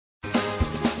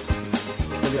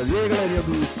ligado? E aí, galerinha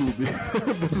do YouTube?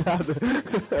 Do nada.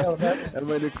 É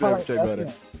Minecraft agora.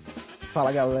 Assim,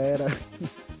 fala, galera.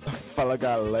 Fala,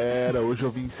 galera. Hoje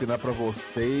eu vim ensinar pra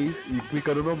vocês. E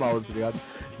clicando no mouse, tá ligado?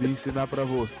 Vim ensinar pra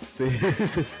vocês.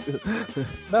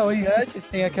 Não, e antes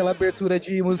tem aquela abertura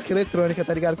de música eletrônica,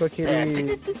 tá ligado? Com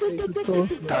aquele...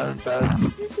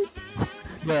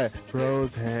 É,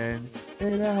 Rose hand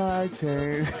in a hard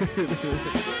hand.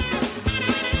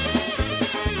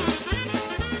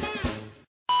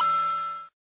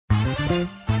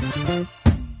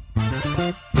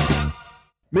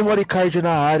 Memory Card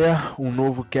na área, um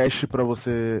novo cast para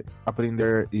você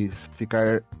aprender e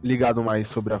ficar ligado mais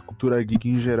sobre a cultura geek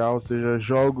em geral, seja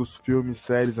jogos, filmes,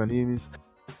 séries, animes,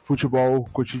 futebol,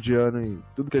 cotidiano e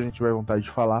tudo que a gente tiver vontade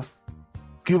de falar.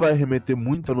 Que vai remeter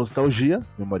muito à nostalgia,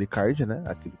 Memory Card, né?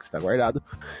 Aquilo que está guardado.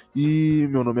 E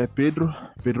meu nome é Pedro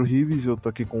Rives, eu tô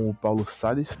aqui com o Paulo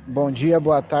Salles. Bom dia,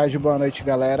 boa tarde, boa noite,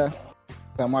 galera.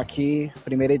 Estamos aqui,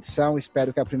 primeira edição,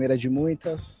 espero que a primeira de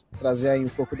muitas, trazer aí um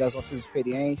pouco das nossas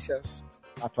experiências,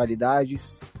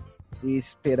 atualidades, e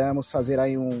esperamos fazer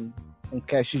aí um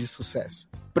cast de sucesso.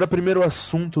 Para primeiro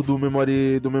assunto do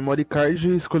Memory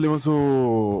Card, escolhemos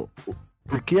o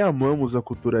por que amamos a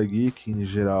cultura geek em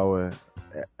geral.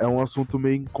 É um assunto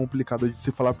meio complicado de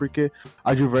se falar porque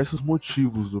há diversos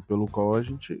motivos pelo qual a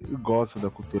gente gosta da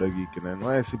cultura geek, né? Não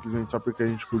é simplesmente só porque a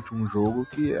gente curte um jogo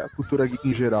que a cultura geek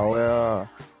em geral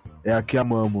é a que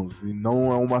amamos. E não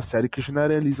é uma série que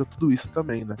generaliza tudo isso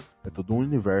também, né? É todo um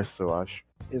universo, eu acho.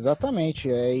 Exatamente,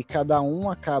 e cada um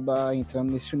acaba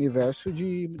entrando nesse universo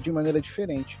de maneira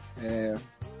diferente.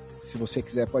 Se você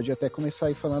quiser, pode até começar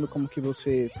aí falando como que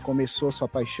você começou sua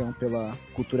paixão pela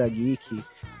cultura geek,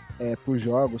 por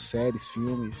jogos, séries,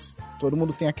 filmes. Todo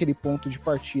mundo tem aquele ponto de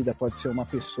partida, pode ser uma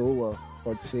pessoa,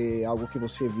 pode ser algo que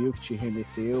você viu, que te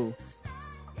remeteu.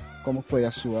 Como foi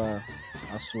a sua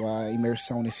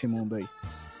imersão nesse mundo aí?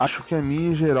 Acho que a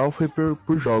minha, em geral, foi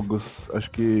por jogos.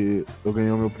 Acho que eu ganhei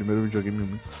o meu primeiro videogame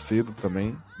muito cedo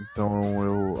também. Então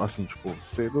eu, assim, tipo,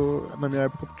 cedo na minha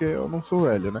época, porque eu não sou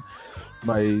velho, né?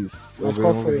 Mas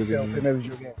qual foi o seu primeiro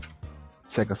videogame?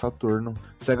 Sega Saturno.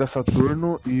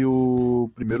 E o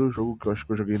primeiro jogo que eu acho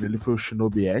que eu joguei nele foi o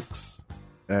Shinobi X.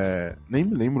 Nem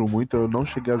me lembro muito, eu não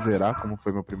cheguei a zerar como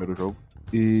foi meu primeiro jogo.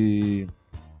 E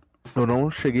eu não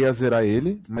cheguei a zerar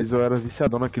ele, mas eu era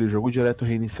viciadão naquele jogo, direto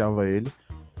reiniciava ele.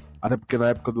 Até porque na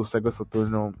época do Sega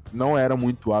Saturn não era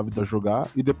muito ávido a jogar.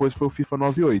 E depois foi o FIFA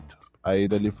 98. Aí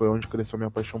dali foi onde cresceu minha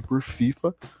paixão por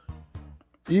FIFA.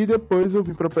 E depois eu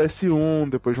vim pra PS1,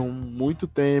 depois de muito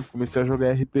tempo, comecei a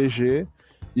jogar RPG.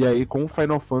 E aí com o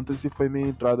Final Fantasy foi minha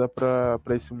entrada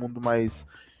pra esse mundo mais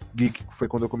geek. Foi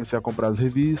quando eu comecei a comprar as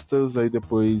revistas. Aí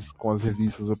depois com as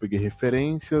revistas eu peguei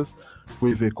referências.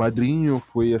 Fui ver quadrinho,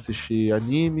 fui assistir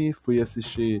anime, fui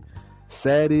assistir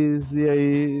séries, e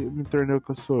aí me tornei o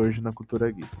que eu sou hoje na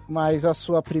cultura geek. Mas a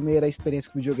sua primeira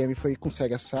experiência com videogame foi com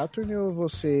Sega Saturn ou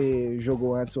você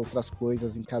jogou antes outras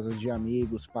coisas em casas de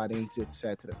amigos, parentes,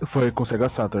 etc? Foi com Sega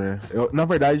Saturn. Na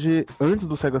verdade, antes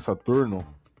do Sega Saturno...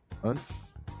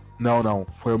 Não,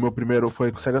 foi o meu primeiro,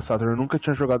 foi com o Sega Saturn. Eu nunca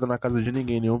tinha jogado na casa de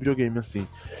ninguém, nenhum videogame assim.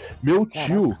 Meu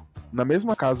tio, na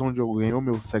mesma casa onde eu ganhei o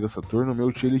meu Sega Saturno,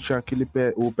 meu tio ele tinha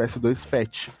o PS2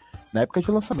 Fat. Na época de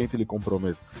lançamento ele comprou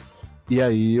mesmo. E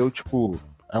aí eu, tipo,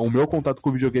 o meu contato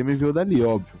com o videogame veio dali,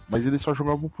 óbvio. Mas eles só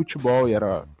jogavam futebol e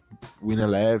era Win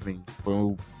Eleven.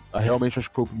 Realmente acho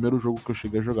que foi o primeiro jogo que eu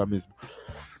cheguei a jogar mesmo.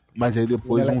 Mas aí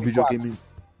depois um videogame...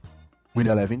 Win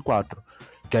Eleven 4.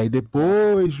 Que aí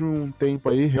depois de um tempo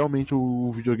aí, realmente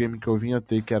o videogame que eu vinha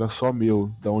ter, que era só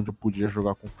meu, da onde eu podia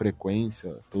jogar com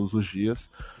frequência, todos os dias,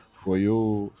 foi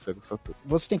o Sega Saturn.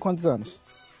 Você tem quantos anos?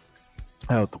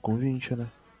 Eu tô com 20, né?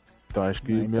 Então acho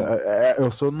que eu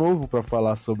sou novo pra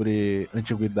falar sobre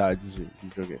antiguidades de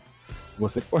videogame.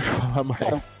 Você pode falar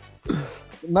mais.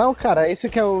 Não, cara, esse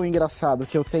que é o engraçado,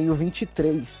 que eu tenho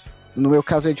 23. No meu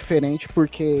caso é diferente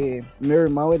porque meu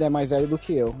irmão ele é mais velho do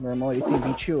que eu. Meu irmão ele tem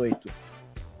 28.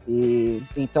 E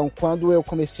então quando eu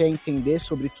comecei a entender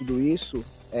sobre tudo isso,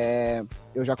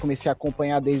 eu já comecei a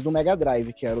acompanhar desde o Mega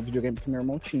Drive, que era o videogame que meu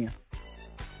irmão tinha.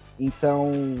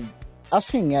 Então,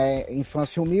 assim,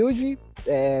 infância humilde,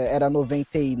 era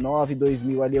 99,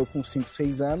 2000 ali eu com 5,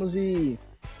 6 anos e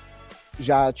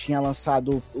já tinha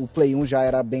lançado o Play 1, já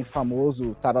era bem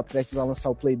famoso, tava prestes a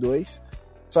lançar o Play 2,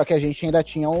 só que a gente ainda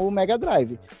tinha o Mega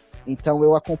Drive. Então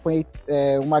eu acompanhei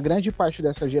uma grande parte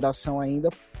dessa geração ainda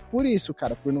por isso,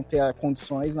 cara, por não ter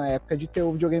condições na época de ter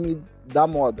o videogame da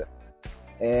moda.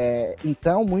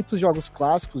 Então, muitos jogos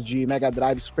clássicos de Mega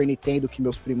Drive, Super Nintendo que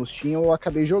meus primos tinham, eu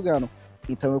acabei jogando.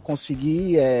 Então eu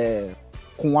consegui,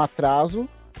 com um atraso,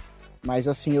 Mas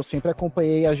assim, eu sempre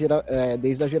acompanhei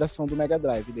desde a geração do Mega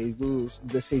Drive, desde os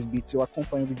 16 bits eu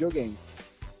acompanho o videogame.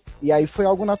 E aí foi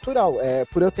algo natural.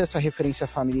 Por eu ter essa referência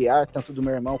familiar, tanto do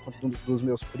meu irmão quanto dos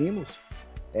meus primos,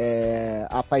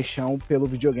 a paixão pelo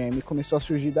videogame começou a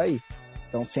surgir daí.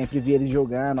 Então sempre vi eles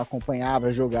jogando,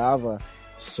 acompanhava, jogava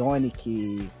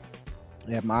Sonic,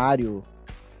 Mario.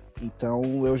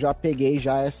 Então eu já peguei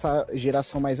essa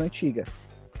geração mais antiga.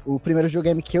 O primeiro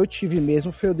videogame que eu tive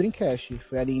mesmo foi o Dreamcast.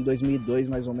 Foi ali em 2002,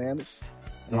 mais ou menos.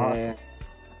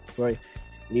 Foi.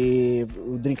 E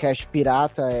o Dreamcast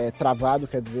pirata, travado,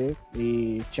 quer dizer.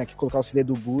 E tinha que colocar o CD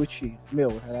do boot.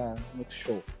 Meu, era muito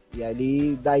show. E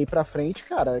ali, daí pra frente,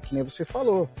 cara, que nem você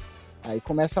falou. Aí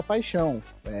começa a paixão.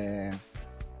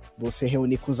 Você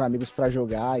reunir com os amigos pra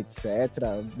jogar, etc.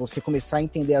 Você começar a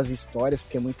entender as histórias,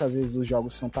 porque muitas vezes os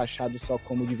jogos são taxados só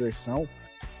como diversão.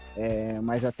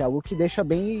 Mas até algo que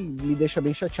me deixa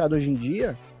bem chateado hoje em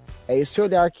dia é esse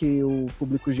olhar que o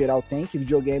público geral tem, que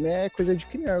videogame é coisa de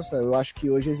criança. Eu acho que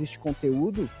hoje existe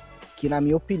conteúdo que, na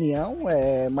minha opinião,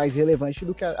 é mais relevante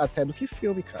até do que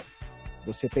filme, cara.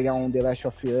 Você pegar um The Last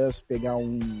of Us, pegar um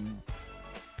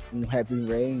Heavy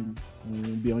Rain,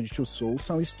 um Beyond Two Souls,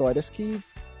 são histórias que,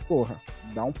 porra,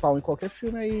 dá um pau em qualquer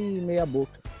filme aí meia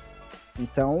boca.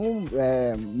 Então,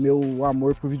 meu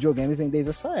amor por videogame vem desde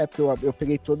essa época. Eu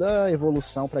peguei toda a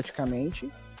evolução praticamente,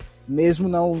 mesmo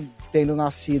não tendo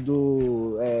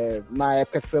nascido na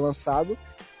época que foi lançado,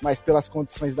 mas pelas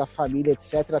condições da família,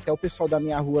 etc. Até o pessoal da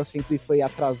minha rua sempre foi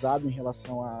atrasado em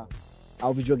relação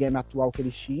ao videogame atual que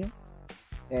eles tinham.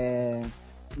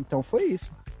 Então foi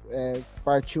isso.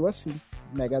 Partiu assim.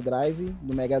 Mega Drive,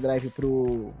 do Mega Drive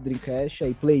pro Dreamcast,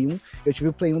 aí Play 1. Eu tive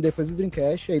o Play 1 depois do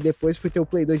Dreamcast, aí depois fui ter o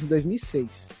Play 2 em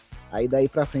 2006. Aí daí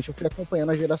pra frente eu fui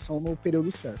acompanhando a geração no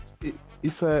período certo.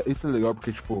 Isso é legal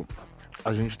porque, tipo,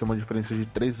 a gente tem uma diferença de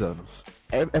 3 anos.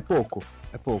 É pouco,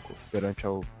 perante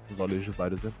aos olhos de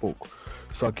vários é pouco.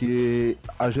 Só que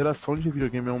a geração de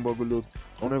videogame é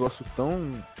um negócio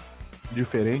tão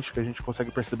diferente que a gente consegue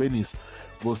perceber nisso.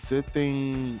 Você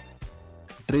tem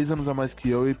 3 anos a mais que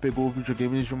eu e pegou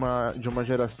videogames de uma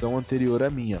geração anterior à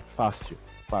minha. Fácil.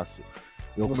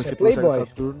 Eu comecei pelo Sega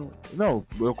Saturno. Não,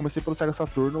 eu comecei pelo Sega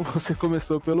Saturno, você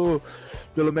começou pelo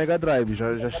Mega Drive.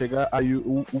 Já chega aí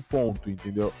o ponto,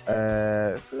 entendeu?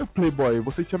 Playboy,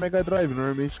 você tinha Mega Drive.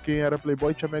 Normalmente quem era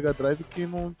Playboy tinha Mega Drive, que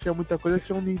não tinha muita coisa,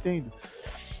 tinha um Nintendo.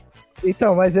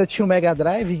 Então, mas eu tinha o Mega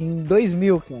Drive em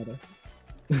 2000, cara.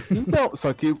 Então,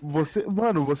 só que você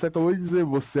acabou de dizer,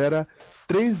 você era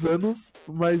 3 anos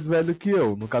mais velho que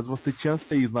eu. No caso, você tinha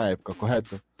 6 na época,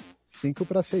 correto? 5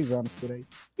 para 6 anos, por aí.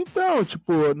 Então,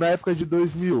 tipo, na época de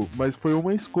 2000, mas foi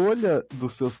uma escolha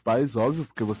dos seus pais, óbvio,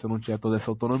 porque você não tinha toda essa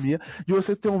autonomia, de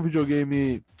você ter um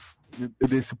videogame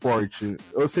desse porte.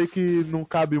 Eu sei que não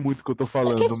cabe muito o que eu tô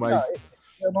falando, assim, mas...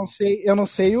 Eu não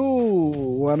sei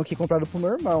o ano que compraram pro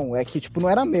meu irmão. É que, tipo, não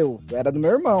era meu, era do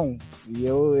meu irmão. E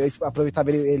eu aproveitava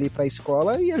ele ir pra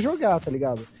escola e ia jogar, tá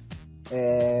ligado?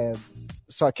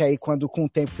 Só que aí, quando com o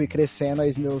tempo fui crescendo,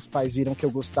 aí meus pais viram que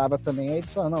eu gostava também, aí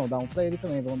eles falaram, não, dá um pra ele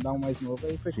também, vamos dar um mais novo.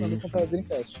 Aí foi quando eu comprei o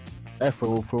Dreamcast. Foi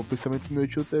o pensamento que meu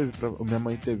tio teve, minha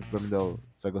mãe teve pra me dar o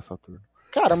Sega Saturn.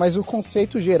 Cara, mas o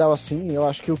conceito geral, assim, eu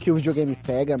acho que o que o videogame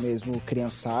pega mesmo,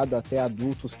 criançada, até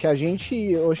adultos, que a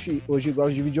gente hoje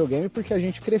gosta de videogame porque a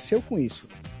gente cresceu com isso.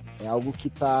 É algo que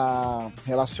tá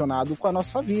relacionado com a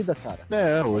nossa vida, cara.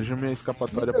 Hoje a minha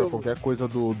escapatória pra qualquer coisa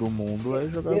do mundo é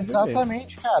jogar videogame.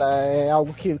 Exatamente, cara. É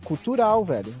algo que cultural,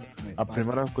 velho. A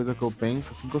primeira coisa que eu penso,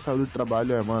 assim que eu saio do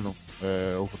trabalho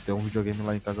eu vou ter um videogame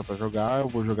lá em casa pra jogar, eu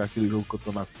vou jogar aquele jogo que eu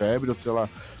tô na febre, ou sei lá,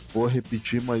 vou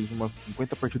repetir mais umas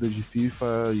 50 partidas de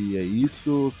FIFA e é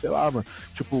isso, sei lá, mano.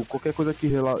 Tipo, qualquer coisa que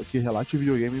relate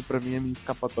videogame pra mim é minha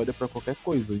escapatória pra qualquer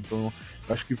coisa. Então,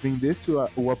 eu acho que vendesse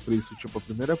o apreço, tipo, a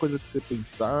primeira coisa que você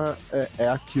pensar é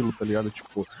aquilo, tá ligado?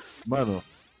 Tipo, mano,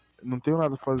 não tenho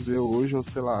nada pra fazer hoje, ou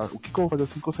sei lá, o que eu vou fazer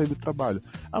assim que eu sair do trabalho?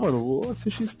 Mano, eu vou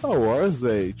assistir Star Wars,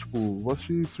 velho. Tipo, vou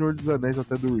assistir Senhor dos Anéis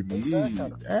até dormir.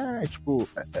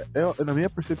 Na minha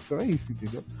percepção é isso,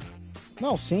 entendeu?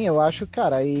 Não, sim, eu acho,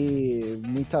 cara, e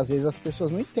muitas vezes as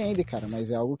pessoas não entendem, cara, mas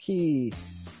é algo que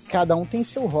cada um tem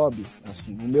seu hobby,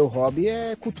 assim, o meu hobby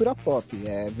é cultura pop,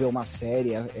 é ver uma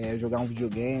série, é jogar um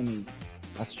videogame,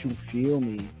 assistir um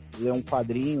filme, ler um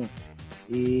quadrinho,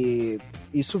 e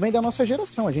isso vem da nossa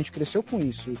geração, a gente cresceu com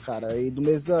isso, cara, e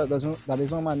da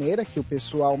mesma maneira que o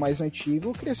pessoal mais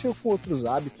antigo cresceu com outros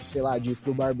hábitos, sei lá, de ir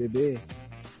pro bar beber,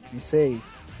 não sei,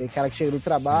 tem cara que chega do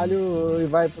trabalho e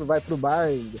vai pro bar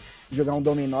jogar um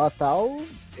dominó e tal,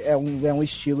 é um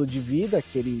estilo de vida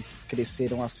que eles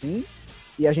cresceram assim,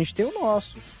 e a gente tem o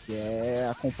nosso, que é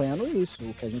acompanhando isso,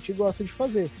 o que a gente gosta de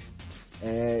fazer.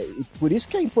 E por isso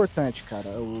que é importante, cara,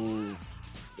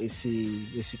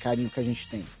 esse carinho que a gente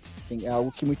tem. É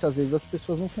algo que muitas vezes as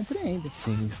pessoas não compreendem.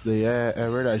 Sim, isso daí é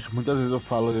verdade. Muitas vezes eu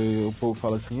falo, o povo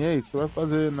fala assim, ei, o que você vai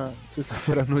fazer na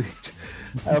sexta-feira à noite?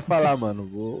 Aí eu falo, mano,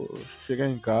 vou chegar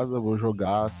em casa, vou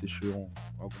jogar, assistir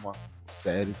alguma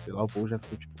série, sei lá, o povo já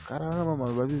ficou tipo, caramba,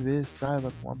 mano, vai viver, sai,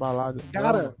 vai pra uma balada.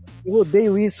 Cara, eu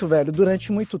odeio isso, velho. Durante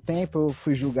muito tempo eu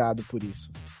fui julgado por isso.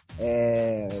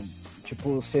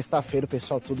 Tipo, sexta-feira o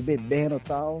pessoal tudo bebendo e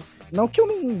tal. Não que eu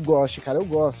não goste, cara, eu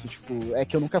gosto. Tipo, é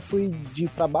que eu nunca fui de ir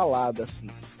pra balada, assim.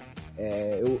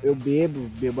 Eu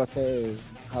bebo até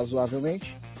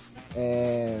razoavelmente.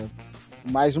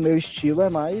 Mas o meu estilo é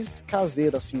mais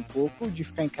caseiro, assim, um pouco, de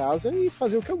ficar em casa e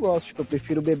fazer o que eu gosto. Tipo, eu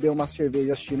prefiro beber uma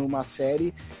cerveja assistindo uma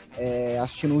série,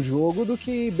 assistindo um jogo, do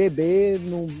que beber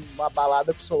numa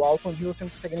balada com o seu alto, onde você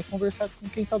não consegue nem conversar com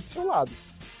quem tá do seu lado.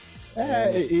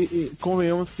 E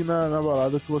convenhamos que na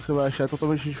balada que você vai achar é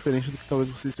totalmente diferente do que talvez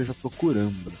você esteja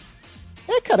procurando.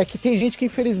 Cara, que tem gente que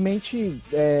infelizmente,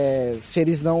 se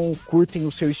eles não curtem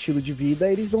o seu estilo de vida,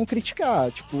 eles vão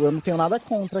criticar. Tipo, eu não tenho nada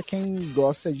contra quem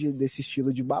gosta desse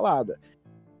estilo de balada.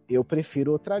 Eu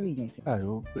prefiro outra linha.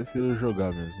 Entendeu? Eu prefiro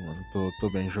jogar mesmo, mano. Tô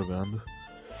bem jogando.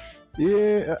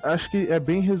 E acho que é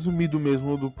bem resumido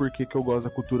mesmo do porquê que eu gosto da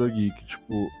cultura geek.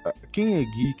 Tipo, quem é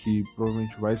geek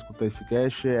provavelmente vai escutar esse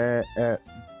cast,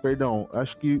 perdão,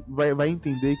 acho que vai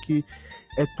entender que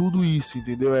é tudo isso,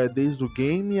 entendeu? É desde o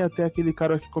game até aquele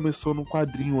cara que começou no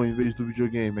quadrinho ao invés do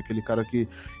videogame, aquele cara que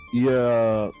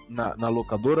ia na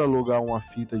locadora alugar uma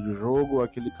fita de jogo,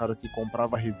 aquele cara que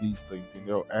comprava revista,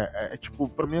 entendeu? Tipo,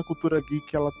 pra mim a cultura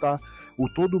geek, ela tá...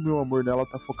 todo o meu amor nela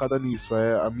tá focada nisso.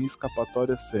 A minha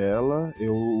escapatória ser ela,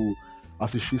 eu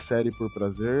assistir série por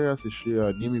prazer, assistir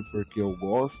anime porque eu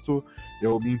gosto,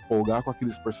 eu me empolgar com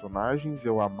aqueles personagens,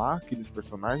 eu amar aqueles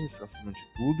personagens acima de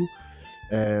tudo.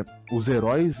 Os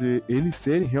heróis, eles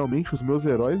serem realmente os meus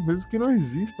heróis, mesmo que não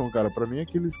existam, cara. Pra mim,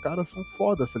 aqueles caras são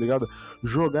fodas, tá ligado?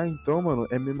 Jogar, então, mano,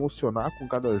 é me emocionar com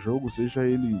cada jogo, seja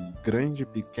ele grande,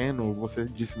 pequeno. Você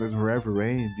disse mesmo, Heavy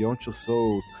Rain, Beyond Two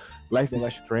Souls, Life is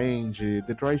Strange,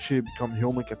 Detroit Become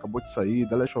Human, que acabou de sair,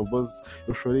 The Last of Us.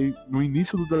 Eu chorei no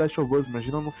início do The Last of Us,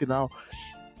 imagina no final.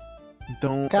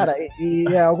 Então, cara, e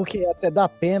é algo que até dá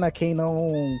pena quem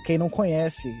não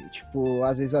conhece. Tipo,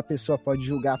 às vezes a pessoa pode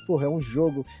julgar, porra, é um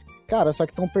jogo. Cara, só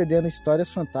que estão perdendo histórias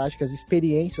fantásticas,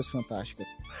 experiências fantásticas.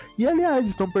 E aliás,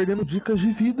 estão perdendo dicas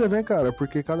de vida, né, cara?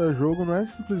 Porque cada jogo não é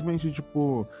simplesmente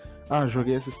tipo,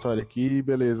 joguei essa história aqui,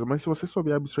 beleza. Mas se você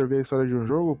souber absorver a história de um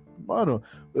jogo, mano,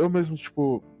 eu mesmo,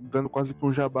 tipo, dando quase que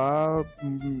um jabá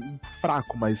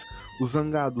fraco, mas o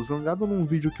Zangado num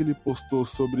vídeo que ele postou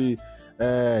sobre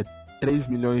 3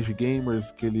 milhões de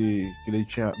gamers que ele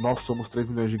tinha. Nós somos 3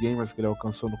 milhões de gamers que ele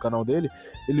alcançou no canal dele.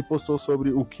 Ele postou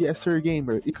sobre o que é ser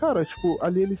gamer. E cara, tipo,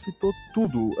 ali ele citou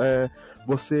tudo.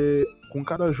 Com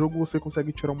cada jogo você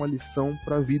consegue tirar uma lição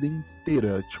pra vida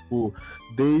inteira. Tipo,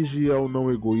 desde ao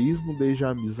não egoísmo, desde a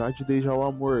amizade, desde ao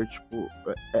amor. Tipo,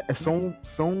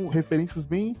 são referências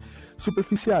bem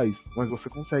superficiais. Mas você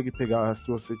consegue pegar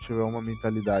se você tiver uma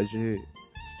mentalidade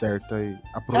certa e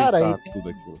aproveitar tudo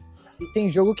aquilo. E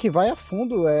tem jogo que vai a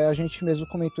fundo, a gente mesmo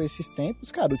comentou esses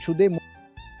tempos, cara, o To The Moon.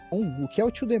 O que é o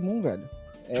To The Moon, velho?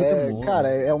 Cara,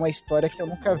 é uma história que eu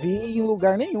nunca vi em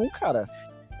lugar nenhum, cara.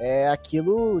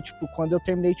 Aquilo, tipo, quando eu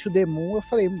terminei To The Moon, eu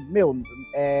falei,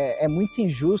 é muito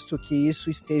injusto que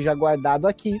isso esteja guardado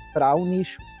aqui pra um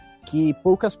nicho. Que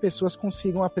poucas pessoas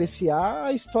consigam apreciar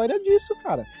a história disso,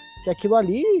 cara. Que aquilo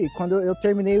ali, quando eu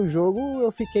terminei o jogo,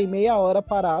 eu fiquei meia hora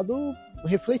parado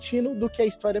refletindo do que a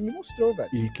história me mostrou, velho.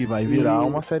 E que vai virar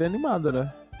uma série animada,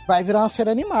 né? Vai virar uma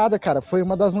série animada, cara. Foi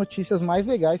uma das notícias mais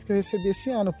legais que eu recebi esse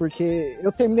ano, porque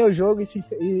eu terminei o jogo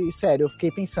e sério, eu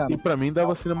fiquei pensando. E pra mim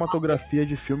dava cinematografia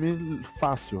de filme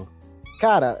fácil.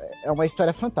 Cara, é uma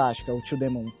história fantástica, o To The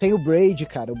Moon. Tem o Braid,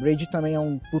 cara. O Braid também é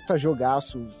um puta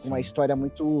jogaço, uma história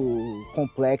muito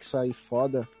complexa e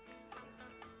foda.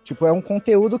 Tipo, é um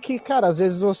conteúdo que, cara, às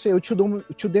vezes o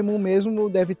To The Moon mesmo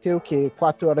deve ter o quê?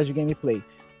 4 horas de gameplay.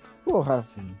 Porra,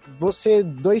 sim.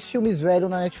 2 filmes velhos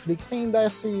na Netflix tem que dar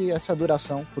essa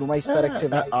duração por uma história que você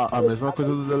vai... A mesma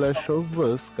coisa do The Last of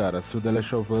Us, cara. Se o The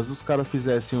Last of Us, os caras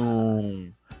fizessem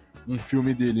um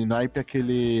filme dele, naipe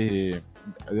aquele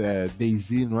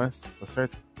DayZ, não é? Tá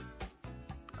certo?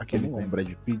 Aquele com Brad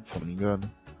Pitt, se eu não me engano.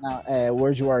 Não,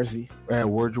 World War Z.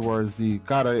 World War Z.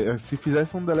 Cara, se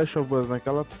fizesse um The Last of Us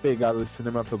naquela pegada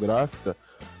cinematográfica,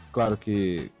 claro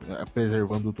que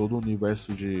preservando todo o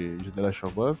universo de The Last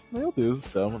of Us, meu Deus do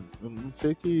céu, mano. Eu não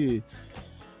sei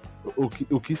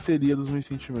o que seria dos meus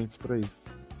sentimentos pra isso.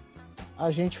 A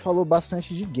gente falou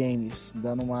bastante de games,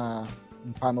 dando uma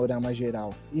um panorama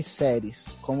geral. E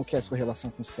séries? Como que é a sua relação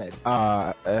com séries?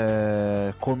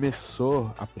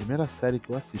 Começou a primeira série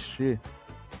que eu assisti.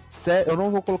 Eu não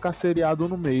vou colocar seriado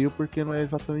no meio porque não é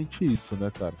exatamente isso,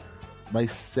 né, cara?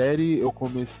 Mas série eu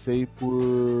comecei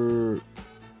por.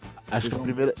 Acho que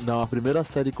a primeira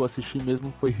série que eu assisti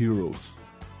mesmo foi Heroes.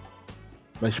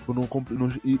 Mas tipo,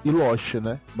 e Lost,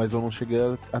 né? Mas eu não cheguei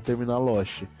a terminar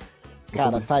Lost.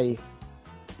 Cara, tá aí.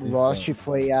 Lost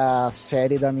foi a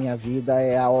série da minha vida,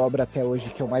 é a obra até hoje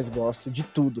que eu mais gosto de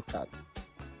tudo, cara.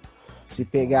 Se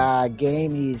pegar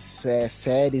games,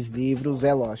 séries, livros,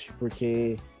 é Lost,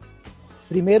 porque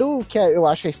primeiro que eu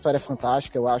acho a história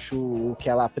fantástica, eu acho o que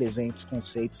ela apresenta, os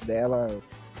conceitos dela,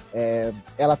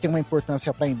 ela tem uma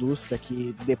importância para a indústria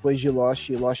que depois de Lost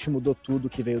mudou tudo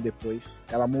que veio depois.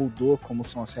 Ela moldou como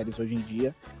são as séries hoje em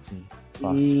dia. Sim,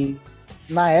 e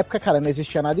na época, cara, não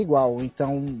existia nada igual,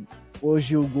 então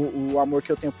hoje o amor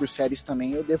que eu tenho por séries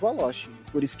também eu devo a Lost.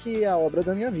 Por isso que é a obra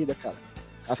da minha vida, cara.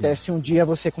 Sim. Até se um dia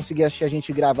você conseguir assistir a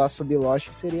gente gravar sobre Lost,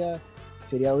 seria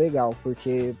legal,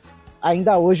 porque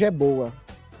ainda hoje é boa.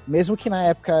 Mesmo que na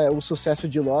época o sucesso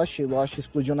de Lost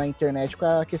explodiu na internet com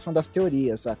a questão das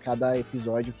teorias. A cada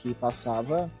episódio que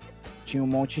passava, tinha um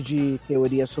monte de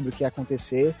teorias sobre o que ia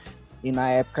acontecer. E na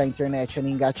época a internet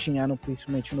ali engatinhando,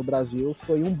 principalmente no Brasil,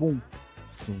 foi um boom.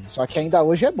 Sim. Só que ainda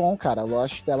hoje é bom, cara.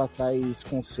 Lost, ela traz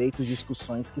conceitos,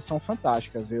 discussões que são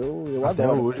fantásticas. Eu até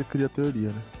adoro. Até hoje cria teoria,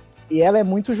 né? E ela é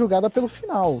muito julgada pelo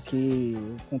final, que,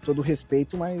 com todo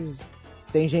respeito, mas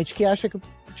tem gente que acha que,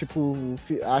 tipo,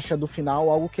 acha do final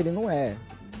algo que ele não é.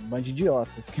 Um bando de idiota,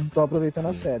 que não tô aproveitando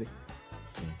a série.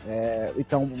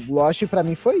 Então, Lost pra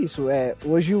mim foi isso.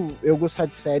 Hoje eu gostar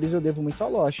de séries eu devo muito a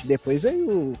Lost. Depois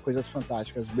veio coisas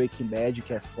fantásticas, Breaking Bad,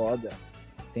 que é foda.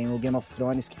 Tem o Game of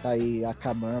Thrones que tá aí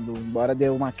acabando. Embora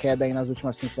deu uma queda aí nas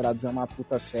últimas temporadas, é uma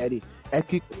puta série.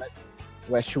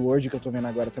 Westworld, que eu tô vendo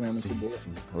agora, também é muito boa.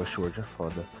 Sim, Westworld é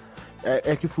foda.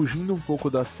 É que fugindo um pouco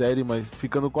da série, mas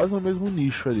ficando quase no mesmo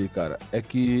nicho ali, cara. É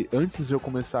que antes de eu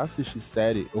começar a assistir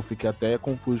série, eu fiquei até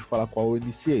confuso de falar qual eu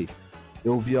iniciei.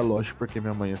 Eu via Lost porque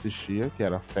minha mãe assistia, que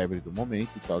era a febre do momento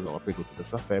e tal, ela pegou toda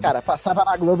essa febre. Cara, passava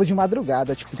na Globo de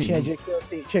madrugada, tipo, tinha dia que eu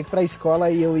tinha que ir pra escola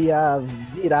e eu ia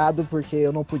virado porque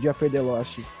eu não podia perder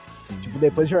Lost. Tipo,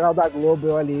 depois do Jornal da Globo,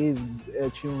 eu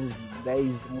tinha uns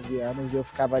 10, 11 anos e eu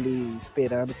ficava ali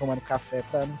esperando, tomando café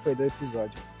pra não perder o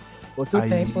episódio. Outro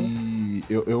tempo, né?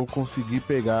 Eu consegui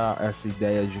pegar essa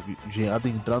ideia de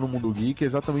adentrar no mundo geek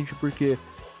exatamente porque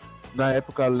na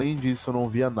época, além disso, eu não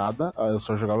via nada, eu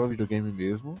só jogava videogame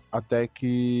mesmo, até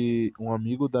que um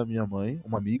amigo da minha mãe,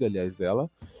 uma amiga, aliás, dela,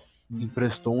 me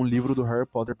emprestou um livro do Harry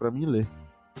Potter pra mim ler.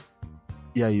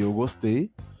 E aí eu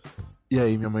gostei, e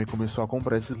aí minha mãe começou a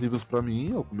comprar esses livros pra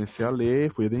mim, eu comecei a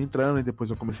ler, fui adentrando, e depois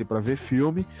eu comecei pra ver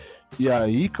filme, e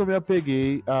aí que eu me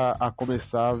apeguei a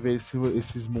começar a ver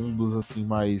esses mundos, assim,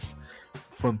 mais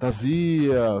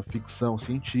fantasia, ficção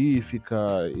científica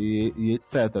e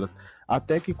etc.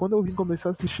 Até que quando eu vim começar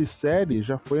a assistir série,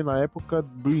 já foi na época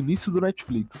do início do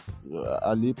Netflix.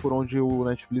 Ali por onde o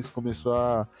Netflix começou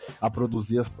a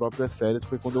produzir as próprias séries,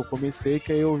 foi quando eu comecei,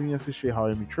 que aí eu vim assistir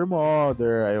How I Met Your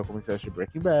Mother, aí eu comecei a assistir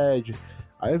Breaking Bad,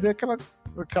 aí eu vi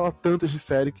aquela tantas de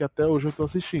série que até hoje eu tô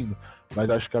assistindo. Mas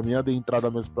acho que a minha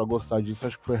entrada mesmo pra gostar disso,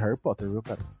 acho que foi Harry Potter, viu,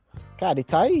 cara? Cara, e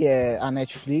tá aí, a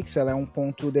Netflix, ela é um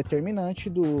ponto determinante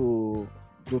do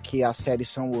que as séries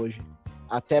são hoje.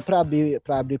 Até para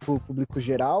abrir pro público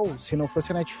geral, se não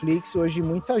fosse a Netflix, hoje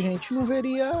muita gente não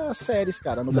veria as séries,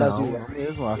 cara, no Brasil. Não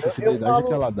mesmo, a acessibilidade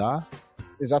que ela dá.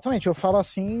 Exatamente, eu falo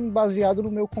assim baseado no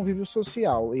meu convívio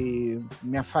social. E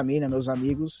minha família, meus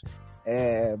amigos,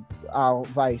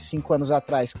 5 anos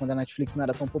atrás, quando a Netflix não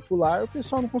era tão popular, o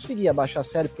pessoal não conseguia baixar a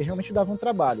série, porque realmente dava um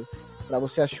trabalho. Pra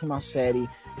você assistir uma série,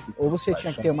 ou você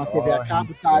tinha que ter uma TV a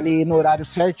cabo, tá ali no horário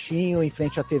certinho, em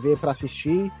frente à TV pra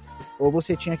assistir, ou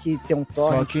você tinha que ter um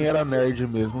torrent. Só quem era nerd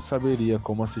mesmo saberia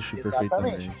como assistir. Exatamente.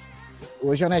 Perfeitamente.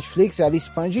 Hoje a Netflix, ela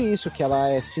expande isso, que ela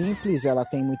é simples, ela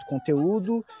tem muito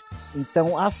conteúdo,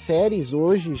 então as séries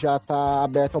hoje já tá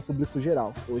aberta ao público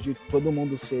geral. Hoje todo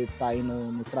mundo, você tá aí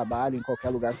no trabalho, em qualquer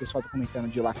lugar, o pessoal tá comentando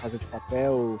de La Casa de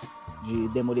Papel, de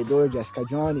Demolidor, de Jessica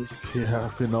Jones.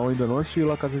 Afinal, ainda não assisti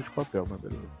La Casa de Papel, mas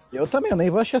beleza. Eu também, eu nem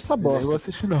vou assistir essa bosta. Eu nem vou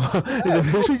assistir, não.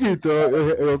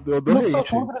 Eu dou não hate. Sou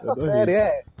contra essa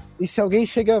série, E se alguém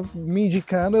chega me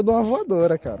indicando, eu dou uma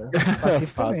voadora, cara.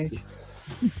 Pacificamente.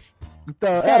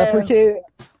 Então, cara, porque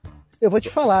eu vou te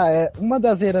falar, uma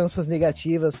das heranças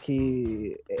negativas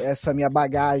que essa minha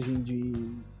bagagem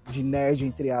de nerd,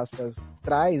 entre aspas,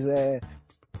 traz é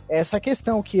essa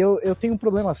questão que eu tenho um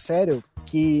problema sério,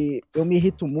 que eu me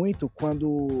irrito muito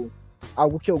quando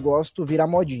algo que eu gosto vira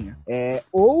modinha.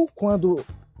 Ou quando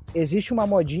existe uma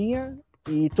modinha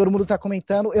e todo mundo tá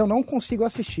comentando, eu não consigo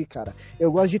assistir, cara.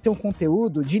 Eu gosto de ter um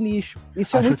conteúdo de nicho.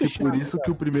 Isso é muito chato. Por isso cara.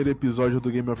 que o primeiro episódio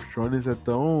do Game of Thrones é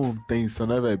tão tenso,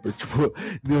 né, velho? Pra, tipo,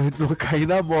 não cair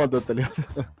na moda, tá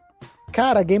ligado?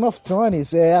 Cara, Game of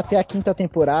Thrones, até a 5ª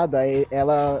temporada,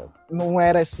 ela não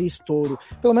era esse estouro.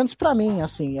 Pelo menos pra mim,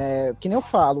 assim, que nem eu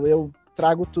falo, eu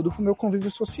trago tudo pro meu convívio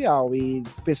social. E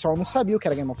o pessoal não sabia o que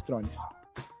era Game of Thrones.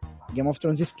 Game of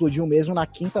Thrones explodiu mesmo na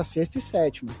 5ª, 6ª e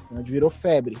 7ª, onde virou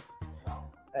febre.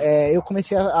 Eu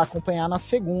comecei a acompanhar na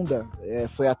 2ª.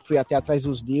 Fui até atrás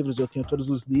dos livros, eu tenho todos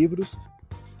os livros.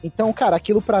 Então, cara,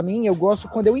 aquilo pra mim, eu gosto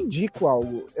quando eu indico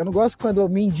algo. Eu não gosto quando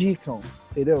me indicam,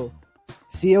 entendeu?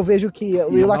 Se eu vejo que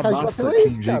o La Casa de Papel é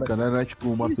isso, indica, cara. Né? Não é tipo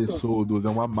uma pessoa ou duas, é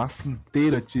uma massa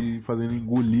inteira te fazendo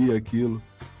engolir aquilo.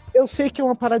 Eu sei que é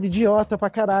uma parada idiota pra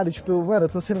caralho, tipo, mano, eu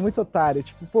tô sendo muito otário.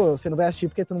 Tipo, pô, você não vai assistir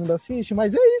porque todo mundo assiste,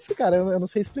 mas é isso, cara, eu não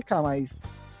sei explicar, mas...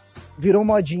 Virou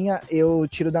modinha, eu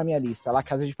tiro da minha lista. La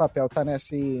Casa de Papel tá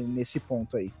nesse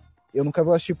ponto aí. Eu nunca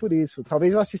vou assistir por isso.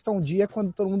 Talvez eu assista um dia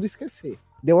quando todo mundo esquecer.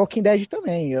 The Walking Dead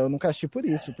também, eu nunca assisti por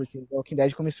isso, porque The Walking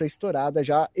Dead começou estourada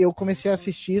já. Eu comecei a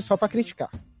assistir só pra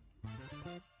criticar.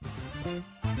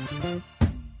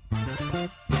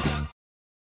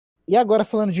 E agora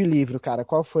falando de livro, cara,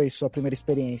 qual foi sua primeira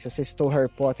experiência? Você citou Harry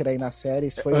Potter aí na série,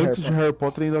 isso foi Antes de Harry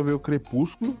Potter ainda veio o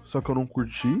Crepúsculo, só que eu não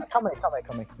curti. Calma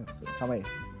aí.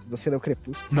 Você leu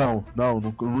Crepúsculo?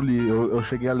 Não li. Eu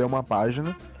cheguei a ler uma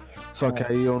página, só que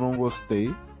aí eu não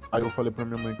gostei. Aí eu falei pra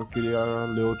minha mãe que eu queria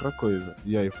ler outra coisa.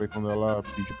 E aí foi quando ela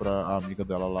pediu pra amiga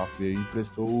dela lá ver e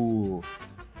emprestou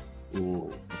como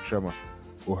que chama?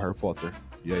 O Harry Potter.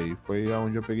 E aí foi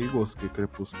aonde eu peguei gosto, porque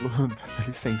Crepúsculo, dá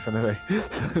licença, né,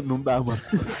 velho? Não dá, mano.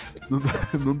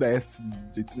 Não desce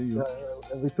de jeito nenhum.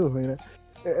 É muito ruim, né?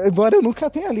 Embora eu nunca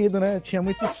tenha lido, né? Tinha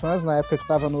muitos fãs na época que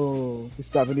estava no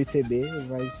ITB,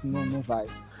 mas não vai.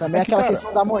 Também aquela cara,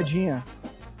 questão da modinha.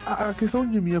 A questão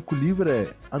de minha com o livro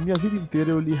a minha vida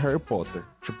inteira eu li Harry Potter.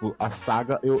 Tipo, a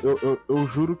saga, eu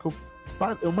juro que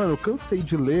eu cansei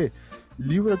de ler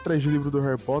livro atrás de livro do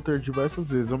Harry Potter diversas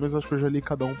vezes. Eu mesmo acho que eu já li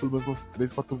cada um pelo menos umas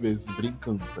 3, 4 vezes,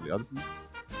 brincando, tá ligado?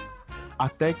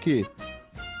 Até que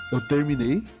eu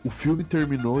terminei, o filme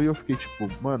terminou e eu fiquei tipo,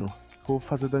 mano, o que eu vou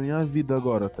fazer da minha vida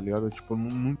agora, tá ligado? Tipo,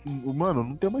 mano,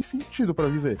 não tem mais sentido pra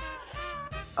viver.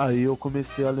 Aí eu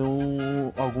comecei a ler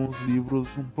alguns livros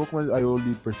um pouco mais. Aí eu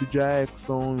li Percy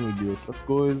Jackson, eu li outras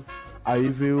coisas. Aí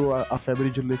veio a febre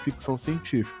de ler ficção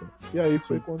científica. E aí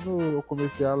foi quando eu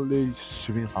comecei a ler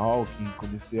Stephen Hawking,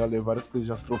 comecei a ler várias coisas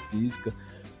de astrofísica.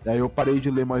 E aí eu parei de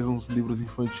ler mais uns livros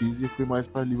infantis e fui mais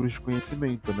para livros de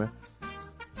conhecimento, né?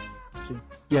 Sim.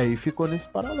 E aí ficou nesse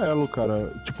paralelo,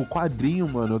 cara. Tipo, quadrinho,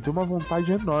 mano, eu tenho uma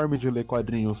vontade enorme de ler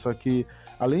quadrinho, só que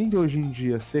além de hoje em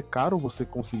dia ser caro você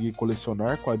conseguir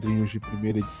colecionar quadrinhos de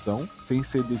primeira edição, sem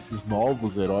ser desses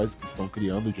novos heróis que estão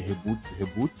criando de reboots e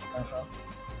reboots.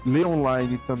 Ler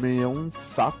online também é um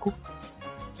saco.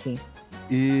 Sim.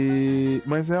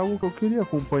 Mas é algo que eu queria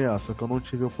acompanhar, só que eu não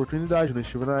tive a oportunidade, não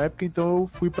estive na época, então eu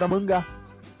fui pra mangá.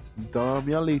 Então a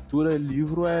minha leitura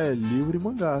livro e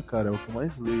mangá, cara, é o que eu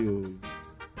mais leio.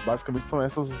 Basicamente são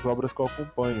essas as obras que eu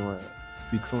acompanho.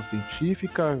 Ficção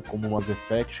científica, como Mass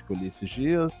Effect que eu li esses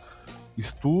dias,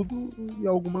 estudo e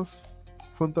algumas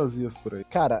fantasias por aí.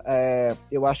 Cara,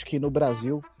 eu acho que no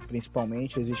Brasil,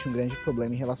 principalmente, existe um grande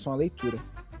problema em relação à leitura.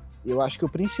 Eu acho que o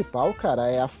principal, cara,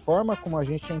 é a forma como a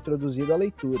gente é introduzido à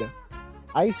leitura.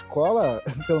 A escola,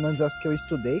 pelo menos as que eu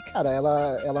estudei, cara,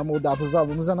 ela moldava os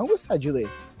alunos a não gostar de ler.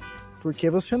 Porque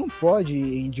você não pode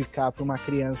indicar para uma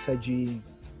criança de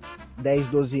 10,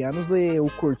 12 anos ler O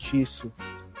Cortiço.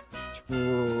 Tipo,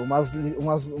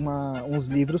 uns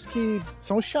livros que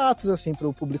são chatos, assim, para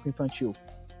o público infantil.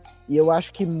 E eu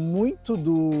acho que muito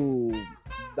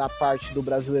da parte do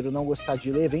brasileiro não gostar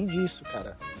de ler vem disso,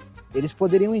 cara. Eles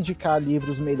poderiam indicar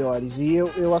livros melhores. E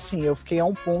eu fiquei a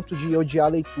um ponto de odiar a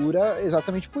leitura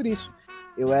exatamente por isso.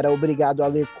 Eu era obrigado a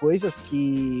ler coisas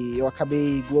que eu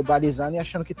acabei globalizando e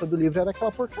achando que todo livro era aquela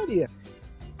porcaria.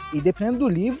 E dependendo do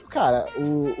livro, cara,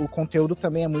 o conteúdo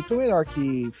também é muito melhor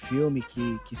que filme,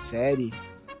 que série.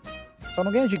 Só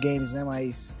não ganha de games, né?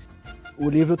 Mas o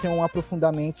livro tem um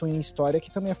aprofundamento em história que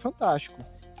também é fantástico.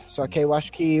 Só que eu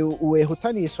acho que o erro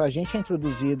tá nisso. A gente é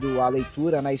introduzido à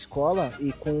leitura na escola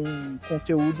e com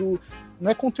conteúdo... Não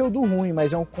é conteúdo ruim,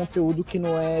 mas é um conteúdo que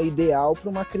não é ideal para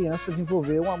uma criança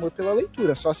desenvolver um amor pela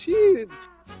leitura. Só se...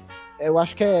 Eu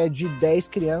acho que de 10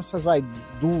 crianças,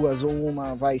 2 ou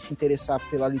 1 vai se interessar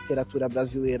pela literatura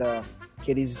brasileira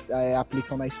que eles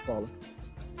aplicam na escola.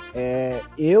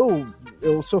 Eu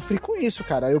sofri com isso,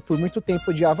 cara. Eu por muito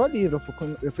tempo odiava livro.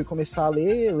 Eu fui começar a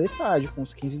ler tarde, com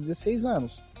uns 15, 16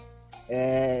 anos.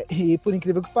 E por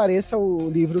incrível que pareça, o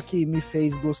livro que me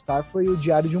fez gostar foi o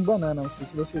Diário de um Banana. Não sei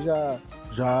se você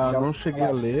Já não cheguei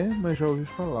a ler, mas já ouvi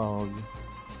falar, óbvio.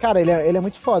 Cara, ele é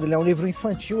muito foda, ele é um livro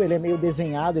infantil, ele é meio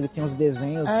desenhado, ele tem uns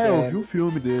desenhos. Eu vi o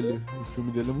filme dele. O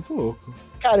filme dele é muito louco.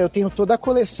 Cara, eu tenho toda a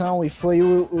coleção e foi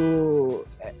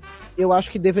eu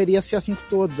acho que deveria ser assim com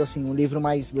todos, assim, um livro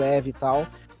mais leve e tal.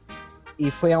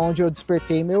 E foi aonde eu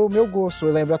despertei meu gosto.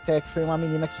 Eu lembro até que foi uma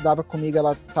menina que estudava comigo,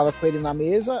 ela tava com ele na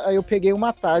mesa, aí eu peguei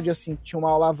uma tarde, assim, tinha uma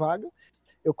aula vaga,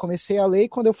 eu comecei a ler e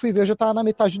quando eu fui ver eu já tava na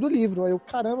metade do livro. Aí eu,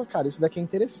 caramba, cara, isso daqui é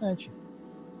interessante.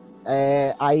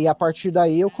 Aí a partir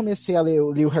daí eu comecei a ler,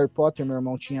 eu li o Harry Potter, meu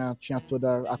irmão tinha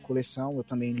toda a coleção, eu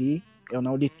também li. Eu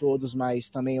não li todos, mas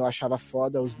também eu achava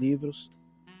foda os livros.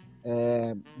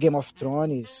 Game of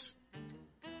Thrones.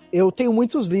 Eu tenho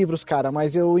muitos livros, cara,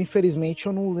 mas infelizmente,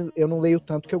 eu não leio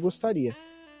tanto que eu gostaria.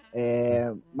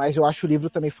 Mas eu acho o livro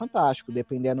também fantástico,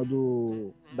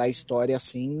 dependendo da história,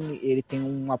 assim, ele tem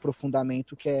um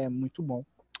aprofundamento que é muito bom.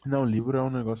 Não, o livro é um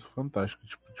negócio fantástico,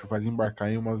 tipo, te faz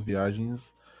embarcar em umas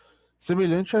viagens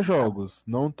semelhantes a jogos,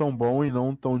 não tão bom e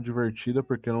não tão divertida,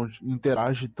 porque não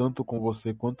interage tanto com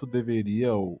você quanto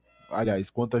deveria, ou, aliás,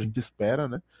 quanto a gente espera,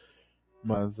 né?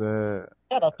 Mas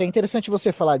Cara, até interessante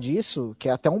você falar disso, que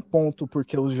é até um ponto,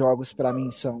 porque os jogos pra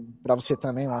mim são, pra você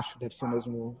também, eu acho, deve ser o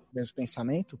mesmo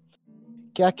pensamento,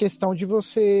 que é a questão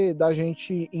da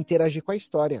gente interagir com a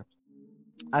história.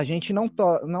 A gente não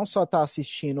só tá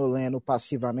assistindo, lendo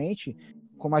passivamente,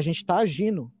 como a gente tá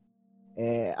agindo.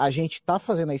 A gente tá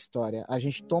fazendo a história, a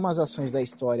gente toma as ações da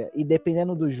história, e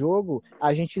dependendo do jogo,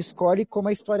 a gente escolhe como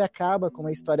a história acaba, como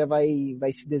a história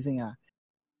vai se desenhar.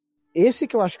 Esse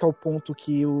que eu acho que é o ponto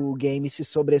que o game se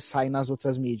sobressai nas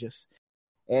outras mídias.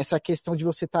 Essa questão de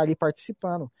você estar ali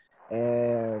participando.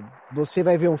 Você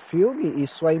vai ver o filme e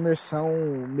sua imersão,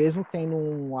 mesmo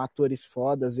tendo atores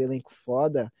fodas, elenco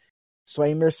foda, sua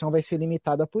imersão vai ser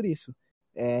limitada por isso.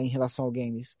 Em relação ao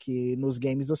games, que nos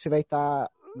games você vai estar...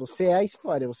 Você é a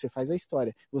história, você faz a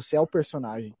história, você é o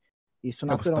personagem. Isso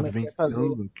naturalmente vai fazer...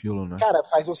 aquilo, né? Cara,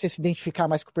 faz você se identificar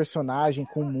mais com o personagem,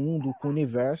 com o mundo, com o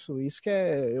universo. Isso que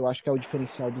eu acho que é o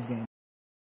diferencial dos games.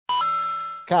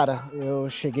 Cara, eu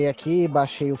cheguei aqui,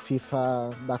 baixei o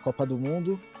FIFA da Copa do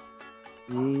Mundo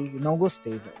e não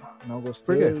gostei, velho. Não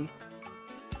gostei. Por quê?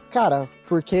 Cara,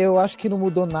 porque eu acho que não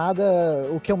mudou nada.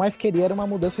 O que eu mais queria era uma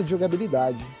mudança de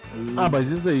jogabilidade. Mas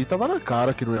isso aí tava na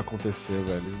cara que não ia acontecer,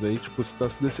 velho. Isso aí, tipo, você tá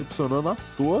se decepcionando à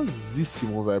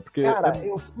toazíssimo, velho. Porque. Cara,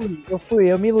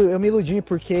 eu me iludi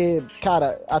porque,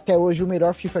 cara, até hoje o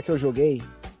melhor FIFA que eu joguei,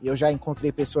 e eu já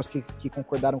encontrei pessoas que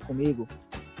concordaram comigo,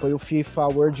 foi o FIFA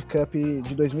World Cup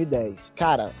de 2010.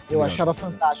 Cara, eu achava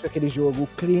fantástico aquele jogo, o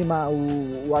clima,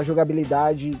 a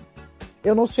jogabilidade.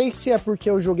 Eu não sei se é porque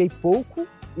eu joguei pouco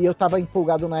e eu tava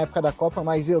empolgado na época da Copa,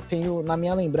 mas eu tenho na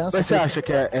minha lembrança... Mas você acha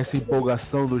que essa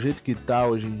empolgação do jeito que tá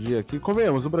hoje em dia, que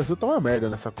convenhamos, o Brasil tá uma merda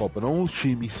nessa Copa, não o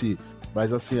time em si,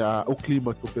 mas assim, o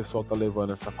clima que o pessoal tá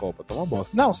levando nessa Copa, tá uma bosta.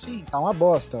 Não, sim, tá uma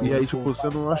bosta. E aí, tipo, você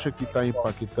não acha que tá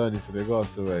impactando esse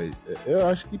negócio, velho? Eu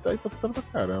acho que tá impactando pra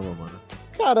caramba, mano.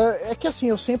 Cara, é que assim,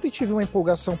 eu sempre tive uma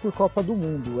empolgação por Copa do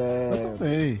Mundo. Eu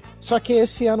também. Só que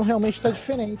esse ano realmente tá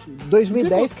diferente.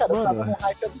 2010, cara, tava com um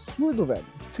hype absurdo, velho.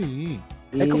 Sim.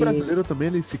 É que o brasileiro também,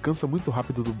 ele se cansa muito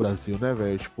rápido do Brasil, né,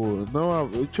 velho? Tipo, não,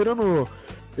 tirando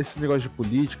esse negócio de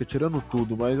política, tirando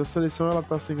tudo, mas a seleção, ela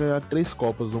tá sem ganhar 3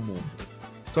 Copas do Mundo.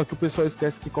 Só que o pessoal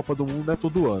esquece que Copa do Mundo não é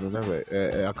todo ano, né, velho?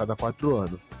 É a cada 4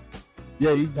 anos. E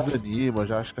aí desanima,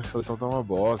 já acha que a seleção tá uma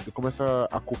bosta, e começa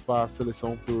a culpar a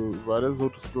seleção por vários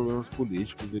outros problemas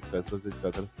políticos,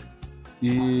 etc.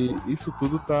 E isso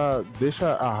tudo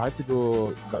deixa a hype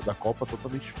da Copa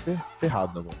totalmente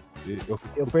ferrada, mano.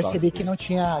 Eu percebi que não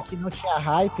tinha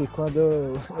hype quando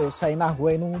eu saí na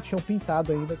rua e não tinham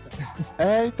pintado ainda,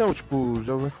 cara. Então, tipo,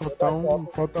 já vai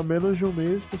falta menos de um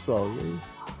mês, pessoal.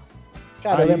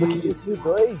 Cara, eu lembro que em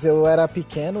 2002 eu era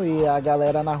pequeno e a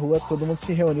galera na rua, todo mundo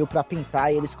se reuniu pra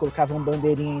pintar e eles colocavam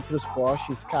bandeirinha entre os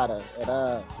postes, cara,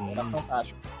 era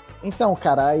fantástico. Então,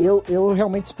 cara, eu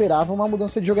realmente esperava uma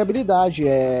mudança de jogabilidade.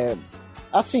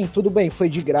 Assim, tudo bem, foi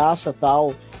de graça e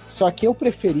tal, só que eu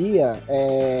preferia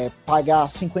pagar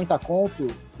 50 conto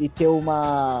e ter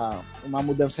uma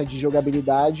mudança de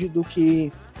jogabilidade do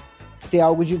que ter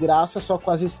algo de graça só com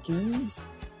as skins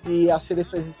e as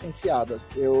seleções licenciadas.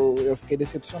 Eu fiquei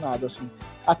decepcionado, assim.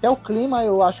 Até o clima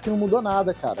eu acho que não mudou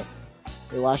nada, cara.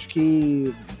 Eu acho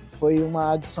que foi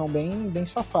uma adição bem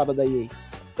safada da EA.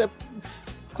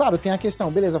 Claro, tem a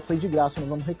questão, beleza, foi de graça, não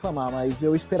vamos reclamar, mas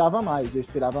eu esperava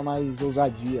mais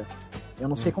ousadia. Eu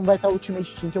não sei como vai estar o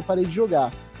Ultimate Team que eu parei de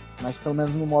jogar, mas pelo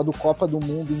menos no modo Copa do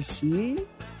Mundo em si,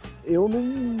 eu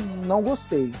não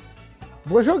gostei.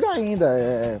 Vou jogar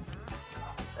ainda.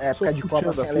 Época de Copa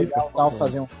assim, é legal FIFA, tal,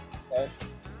 fazer um.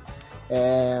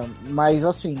 Mas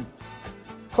assim,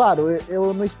 claro,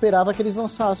 eu não esperava que eles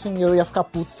lançassem. Eu ia ficar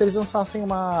puto se eles lançassem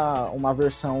uma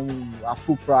versão a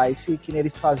full price que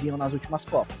eles faziam nas últimas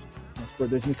Copas. Mas por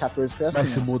 2014 foi assim. Mas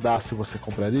se mudasse, você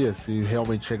compraria? Se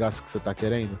realmente chegasse o que você tá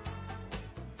querendo?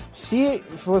 Se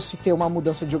fosse ter uma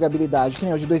mudança de jogabilidade, que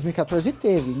nem o de 2014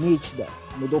 teve, nítida,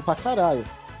 mudou pra caralho.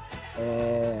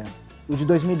 O de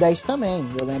 2010 também,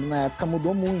 eu lembro na época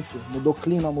mudou muito, mudou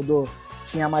clima,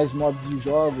 tinha mais modos de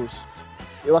jogos.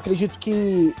 Eu acredito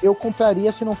que eu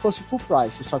compraria se não fosse full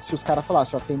price, só que se os caras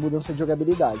falassem, ó, tem mudança de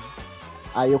jogabilidade,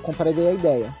 aí eu compraria a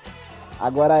ideia.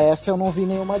 Agora essa eu não vi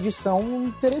nenhuma adição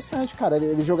interessante, cara.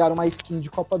 Eles jogaram uma skin de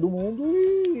Copa do Mundo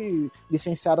e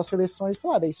licenciaram as seleções e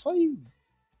falaram, é isso aí.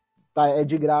 Tá, é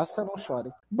de graça, não chore.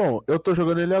 Bom, eu tô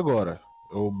jogando ele agora.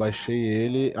 Eu baixei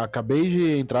ele, acabei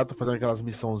de entrar, tô fazendo aquelas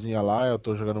missãozinhas lá, eu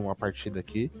tô jogando uma partida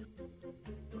aqui.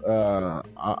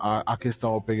 A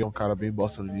questão, eu peguei um cara bem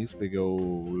bosta no início, peguei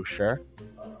o Cher.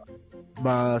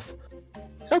 Mas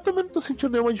eu também não tô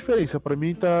sentindo nenhuma diferença. Pra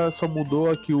mim só mudou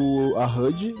aqui a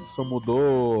HUD, só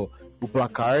mudou o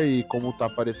placar e como tá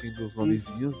aparecendo os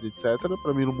nomezinhos, etc.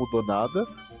 Pra mim não mudou nada.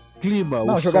 Clima,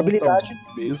 não, o jogabilidade som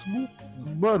tá mesmo.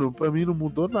 Mano, pra mim não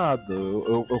mudou nada.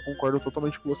 Eu concordo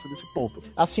totalmente com você nesse ponto.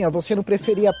 Assim, ó, você não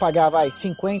preferia pagar,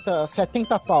 50,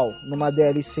 70 pau numa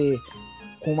DLC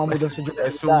com uma mudança de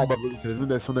jogabilidade? Se eles me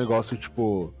dessem um negócio,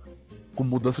 tipo, com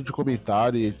mudança de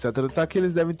comentário e etc. Tá que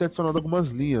eles devem ter adicionado algumas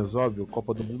linhas, óbvio.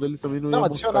 Copa do Mundo eles também não iam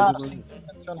adicionaram, sim,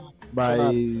 adicionaram.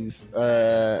 Mas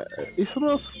isso não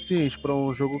é o suficiente pra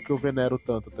um jogo que eu venero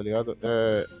tanto, tá ligado?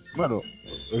 Mano,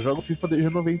 eu jogo FIFA desde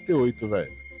 98,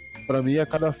 velho. Pra mim, a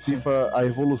cada FIFA, a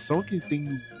evolução que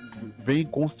vem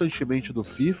constantemente do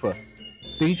FIFA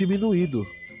tem diminuído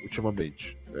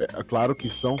ultimamente. É claro que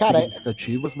são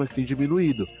significativas, mas tem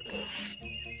diminuído.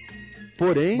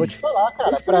 Porém... Vou te falar,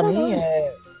 cara,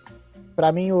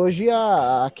 pra mim hoje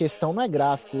a questão não é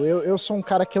gráfico. Eu sou um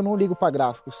cara que eu não ligo pra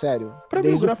gráfico, sério. Pra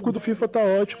mim o gráfico do FIFA tá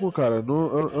ótimo, cara.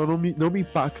 Não me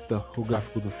impacta o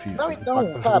gráfico do FIFA. Não,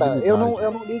 então, cara, eu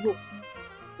não ligo...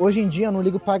 Hoje em dia eu não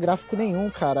ligo pra gráfico nenhum,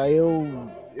 cara.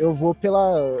 Eu vou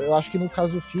eu acho que no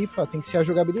caso do FIFA tem que ser a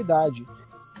jogabilidade.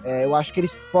 Eu acho que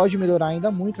eles podem melhorar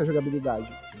ainda muito a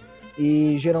jogabilidade.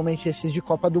 E geralmente esses de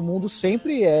Copa do Mundo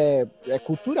sempre é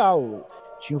cultural.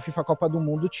 Tinha o FIFA Copa do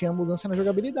Mundo, tinha mudança na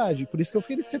jogabilidade. Por isso que eu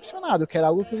fiquei decepcionado, que era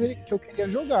algo que eu queria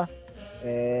jogar.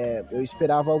 Eu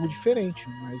esperava algo diferente,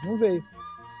 mas não veio.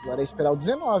 Agora é esperar o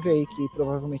 19 aí, que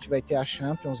provavelmente vai ter a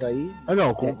Champions aí.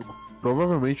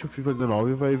 Provavelmente o FIFA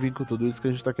 19 vai vir com tudo isso que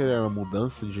a gente tá querendo, a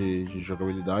mudança de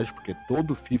jogabilidade, porque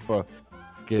todo FIFA,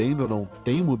 querendo ou não,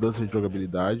 tem mudança de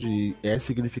jogabilidade e é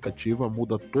significativa,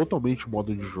 muda totalmente o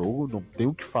modo de jogo, não tem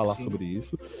o que falar sobre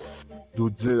isso.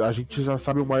 A gente já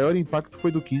sabe, o maior impacto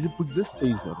foi do 15 pro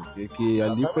 16, mano, que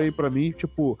ali foi pra mim,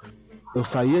 tipo, eu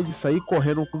saía de sair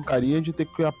correndo com carinha de ter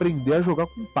que aprender a jogar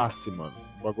com passe,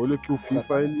 mano. O bagulho é que o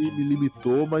FIFA ele me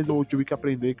limitou, mas eu tive que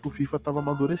aprender que o FIFA tava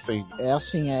amadurecendo.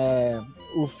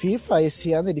 O FIFA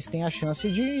esse ano eles têm a chance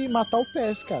de matar o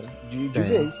PES, cara, de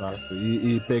vez. Exato.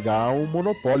 E pegar um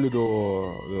monopólio do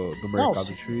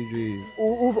mercado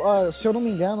se eu não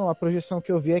me engano, a projeção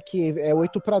que eu vi é que é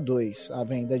 8-2 a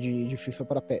venda de FIFA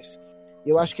para PES.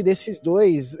 Eu acho que desses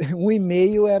dois,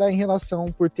 1,5 era em relação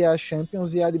por ter a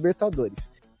Champions e a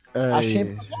Libertadores. A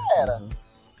Champions já era.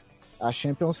 A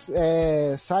Champions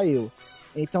saiu.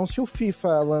 Então, se o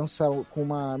FIFA lança com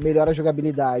uma melhora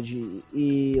jogabilidade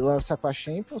e lança com a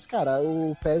Champions, cara,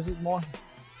 o PES morre.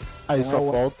 Aí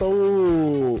só falta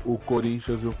o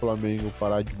Corinthians e o Flamengo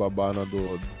parar de babar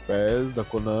do PES, da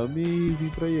Konami e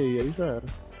vir pra EA, aí já era.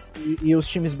 E os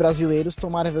times brasileiros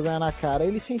tomarem vergonha na cara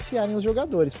e licenciarem os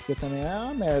jogadores, porque também é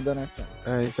uma merda, né,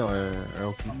 cara? Então, é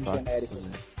o que tá.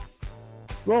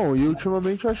 Bom, e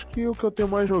ultimamente acho que o que eu tenho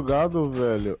mais jogado,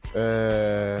 velho,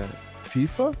 é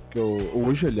FIFA,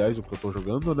 hoje, aliás, o que eu tô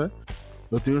jogando, né?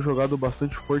 Eu tenho jogado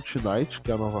bastante Fortnite,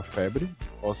 que é a nova febre.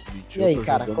 Posso mentir. E aí,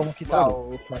 cara, como que tá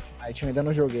o Fortnite? Eu ainda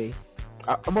não joguei.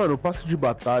 Mano, o passe de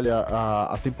batalha,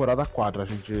 a temporada 4, a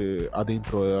gente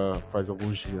adentrou faz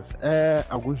alguns dias.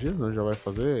 Alguns dias não, já vai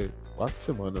fazer 4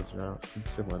 semanas, já 5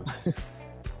 semanas.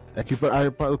 É que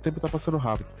o tempo tá passando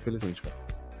rápido, infelizmente,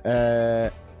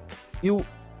 cara. E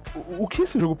o que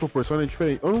esse jogo proporciona é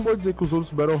diferente. Eu não vou dizer que os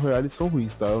outros Battle Royale são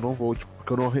ruins, tá? Eu não vou,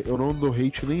 porque eu não dou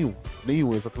hate nenhum.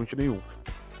 Exatamente nenhum.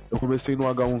 Eu comecei no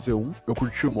H1Z1, eu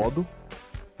curti o modo.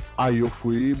 Aí eu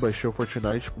baixei o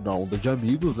Fortnite na onda de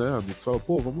amigos, né? Amigos falaram,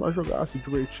 pô, vamos lá jogar, se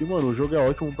divertir, mano. O jogo é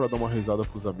ótimo pra dar uma risada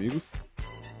pros amigos.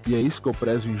 E é isso que eu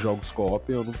prezo em jogos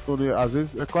co-op. Eu não tô nem... Às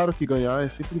vezes, é claro que ganhar é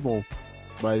sempre bom.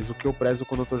 Mas o que eu prezo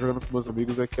quando eu tô jogando com meus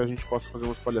amigos é que a gente possa fazer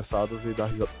umas palhaçadas e dar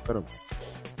risada pra caramba.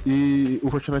 E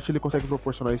o Fortnite ele consegue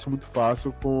proporcionar isso muito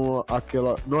fácil com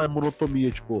aquela. Não é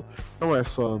monotonia, tipo, não é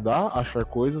só andar, achar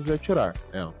coisas e atirar.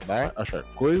 É andar, achar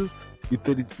coisas e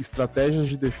ter estratégias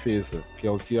de defesa, que é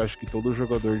o que acho que todo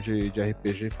jogador de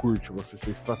RPG curte, você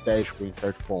ser estratégico em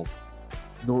certo ponto.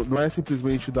 Não é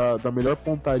simplesmente da melhor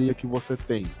pontaria que você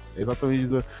tem. É exatamente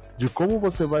de como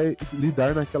você vai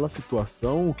lidar naquela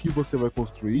situação, o que você vai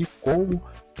construir, qual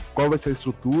vai ser a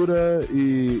estrutura.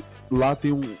 E lá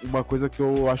tem uma coisa que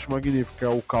eu acho magnífica, que é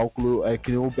o cálculo, é que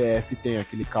nem o BF tem,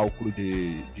 aquele cálculo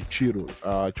de tiro.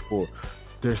 Tipo,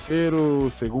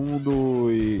 terceiro,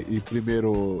 segundo e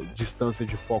primeiro distância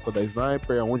de foco da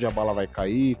sniper, onde a bala vai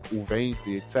cair, o vento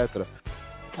e etc.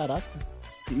 Caraca.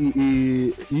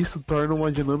 E isso torna uma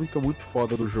dinâmica muito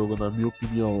foda do jogo, na minha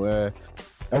opinião. É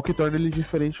o que torna ele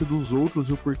diferente dos outros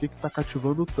e o porquê que tá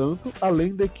cativando tanto,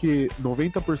 além de que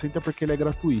 90% é porque ele é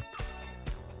gratuito.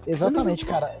 Exatamente,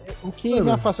 cara. O que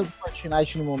me afasta do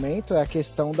Fortnite no momento é a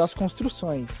questão das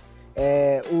construções.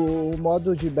 O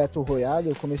modo de Battle Royale,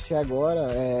 eu comecei agora,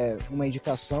 uma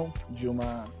indicação de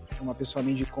uma pessoa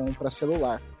me indicou pra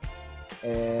celular.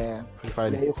 Free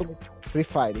Fire. E aí Free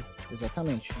Fire,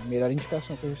 exatamente. A melhor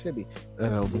indicação que eu recebi.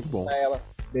 Muito bom.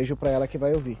 Beijo pra ela que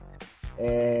vai ouvir.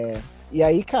 E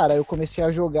aí, cara, eu comecei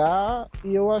a jogar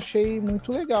e eu achei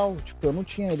muito legal. Tipo, eu não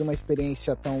tinha ainda uma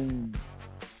experiência tão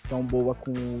boa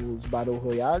com os Battle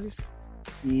Royales.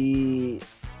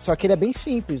 Só que ele é bem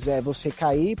simples, você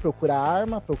cair, procurar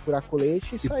arma, procurar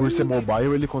colete e sair. E por ser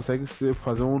mobile, ele consegue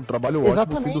fazer um trabalho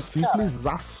ótimo, sendo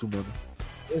simplesaço, mano.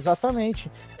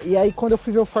 Exatamente. E aí, quando eu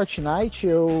fui ver o Fortnite,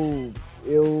 eu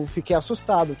fiquei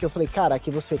assustado, que eu falei, cara, aqui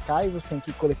você cai, você tem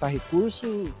que coletar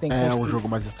recurso, tem que construir. Um jogo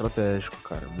mais estratégico,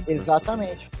 cara.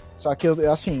 Exatamente. Só que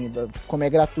eu, assim, como é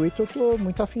gratuito, eu tô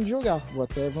muito afim de jogar.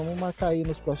 Vamos marcar aí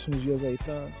nos próximos dias aí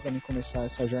pra mim começar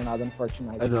essa jornada no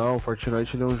Fortnite. Não, o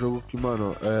Fortnite ele é um jogo que,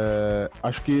 mano,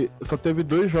 acho que só teve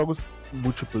 2 jogos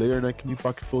multiplayer, né, que me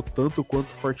impactou tanto quanto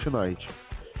o Fortnite.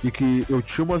 E que eu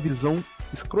tinha uma visão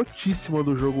escrotíssima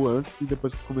do jogo antes, e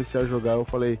depois que comecei a jogar eu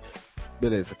falei,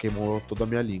 beleza, queimou toda a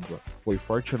minha língua. Foi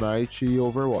Fortnite e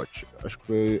Overwatch. Acho que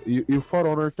foi. E o For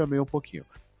Honor também um pouquinho.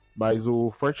 Mas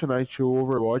o Fortnite e o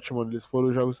Overwatch, mano, eles foram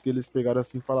os jogos que eles pegaram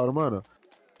assim e falaram, mano,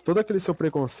 todo aquele seu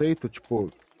preconceito, tipo,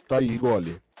 tá aí,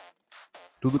 engole.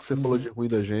 Tudo que você falou de ruim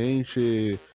da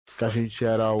gente, que a gente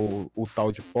era o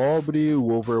tal de pobre, o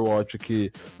Overwatch que,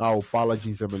 o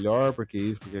Paladins é melhor, porque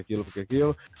isso, porque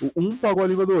aquilo. Um pagou a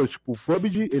língua do outro. Tipo, o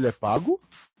PUBG, ele é pago.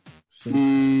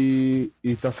 Sim.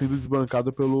 E tá sendo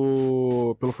desbancado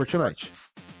pelo Fortnite.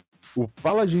 O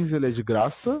Paladins, ele é de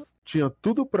graça, tinha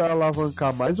tudo pra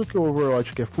alavancar mais do que o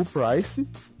Overwatch, que é full price,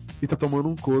 e tá tomando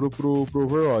um couro pro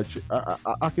Overwatch.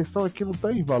 A questão aqui não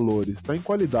tá em valores, tá em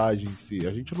qualidade em si.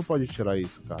 A gente não pode tirar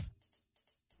isso, cara.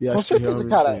 Com certeza,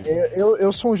 cara.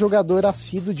 Eu sou um jogador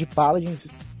assíduo de Paladins,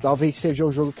 talvez seja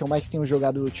o jogo que eu mais tenho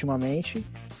jogado ultimamente.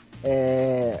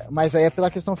 Mas aí é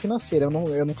pela questão financeira.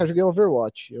 Eu nunca joguei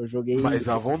Overwatch. Eu joguei. Mas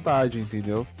à vontade,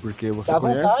 entendeu? Porque você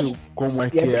conhece como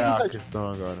é que é a questão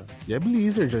agora. E é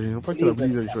Blizzard, a gente não pode tirar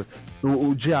Blizzard.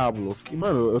 O Diablo. Que,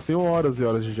 mano, eu tenho horas e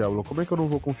horas de Diablo. Como é que eu não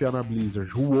vou confiar na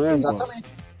Blizzard? Exatamente.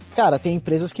 Cara, tem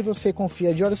empresas que você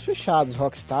confia de olhos fechados.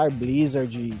 Rockstar,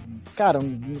 Blizzard. Cara,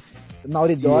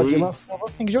 Naughty Dog,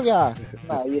 você tem que jogar.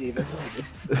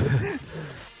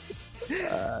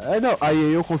 E aí, não,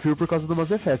 aí eu confio por causa do Mass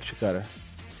Effect, cara.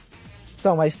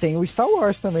 Então, mas tem o Star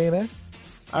Wars também, né?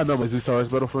 Não, mas o Star Wars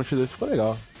Battlefront desse ficou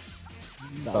legal.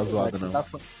 Não tá zoado, não.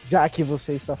 Já que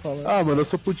você está falando. Mano, eu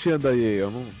sou putinha da EA,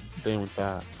 eu não tenho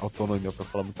muita autonomia pra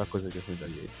falar muita coisa de ruim da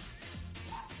EA.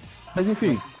 Mas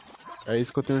enfim, é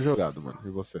isso que eu tenho jogado, mano. E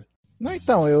você? Não,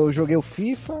 então, eu joguei o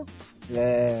FIFA,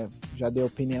 já dei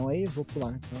opinião aí, vou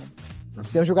pular. Então.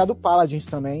 Tenho jogado o Paladins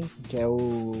também, que é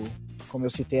como eu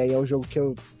citei aí, é o jogo que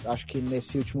eu acho que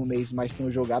nesse último mês mais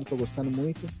tenho jogado, tô gostando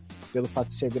muito, pelo fato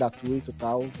de ser gratuito e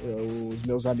tal, os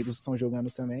meus amigos estão jogando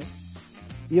também.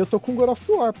 E eu tô com God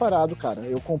of War parado, cara.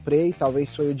 Eu comprei,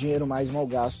 talvez foi o dinheiro mais mal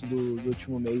gasto do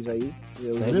último mês aí.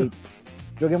 Eu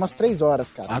joguei umas 3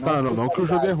 horas, cara. Não que o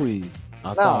jogo é ruim.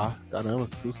 Tá. Caramba,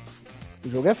 que susto. O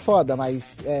jogo é foda,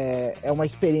 mas é uma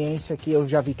experiência que eu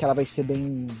já vi que ela vai ser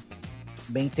bem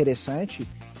interessante.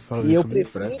 E eu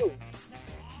prefiro...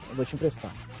 Eu vou te emprestar.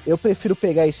 Eu prefiro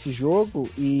pegar esse jogo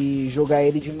e jogar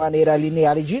ele de maneira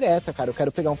linear e direta, cara. Eu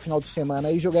quero pegar um final de semana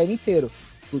e jogar ele inteiro.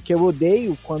 Porque eu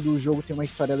odeio quando o jogo tem uma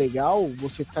história legal,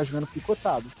 você ficar jogando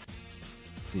picotado.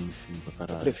 Sim, pra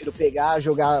caralho. Eu prefiro pegar,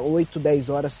 jogar 8, 10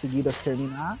 horas seguidas,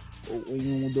 terminar,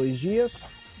 em 1 ou 2 dias,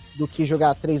 do que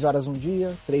jogar 3 horas um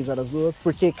dia, 3 horas do outro.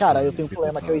 Porque, cara, eu tenho um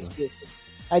problema que eu esqueço.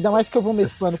 Ainda mais que eu vou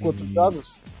mesclando com outros Sim.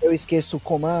 jogos, eu esqueço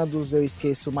comandos, eu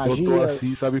esqueço magia. Eu tô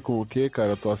assim, sabe com o que, cara?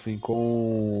 Eu tô assim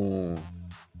com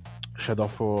Shadow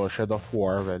of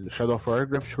War, velho. Shadow of War e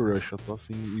Gravity Rush. Eu tô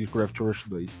assim, e Gravity Rush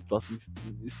 2. Tô assim,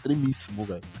 extremíssimo,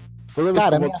 velho. Toda vez que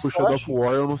Cara, eu a minha volto pro Shadow of sorte,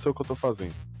 War, eu não sei o que eu tô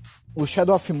fazendo. o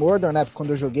Shadow of Mordor, né,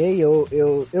 quando eu joguei,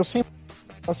 eu sempre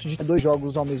gosto de ter 2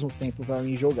 jogos ao mesmo tempo pra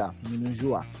mim jogar, pra mim não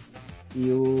enjoar. E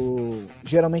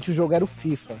geralmente o jogo era o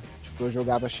FIFA. Tipo, eu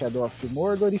jogava Shadow of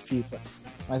Mordor e FIFA.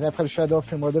 Mas na época do Shadow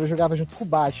of Mordor eu jogava junto com o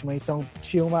Batman, então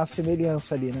tinha uma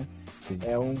semelhança ali, né? Sim.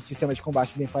 É um sistema de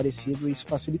combate bem parecido e isso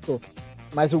facilitou.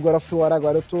 Mas o God of War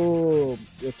agora eu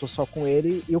tô só com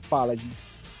ele e o Paladin.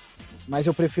 Mas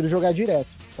eu prefiro jogar direto.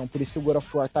 Então por isso que o God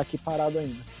of War tá aqui parado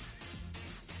ainda.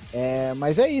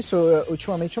 Mas é isso,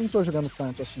 ultimamente eu não tô jogando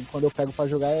tanto, assim. Quando eu pego pra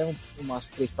jogar é umas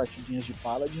 3 partidinhas de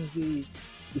Paladins e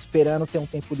esperando ter um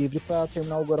tempo livre pra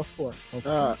terminar o God of War.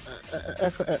 Então,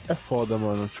 É foda,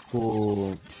 mano.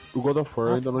 Tipo, o God of War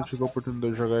eu ainda não tive a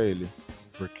oportunidade de jogar ele.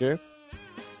 Por quê?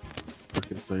 Por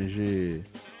questões de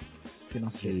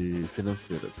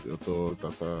financeiras. Eu tô.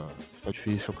 Tá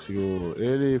difícil, eu consigo.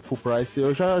 Ele, full price,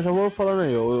 eu já vou falando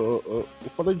aí. Eu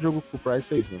falei de jogo full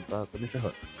price é isso, mano. Tá me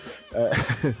ferrando.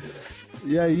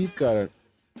 E aí, cara.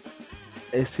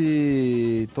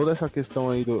 Toda essa questão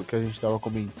aí que a gente tava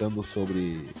comentando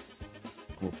sobre.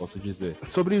 Como eu posso dizer?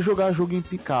 Sobre jogar jogo em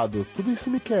picado. Tudo isso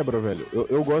me quebra, velho.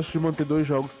 Eu gosto de manter 2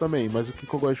 jogos também, mas o que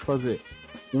eu gosto de fazer?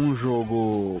 Um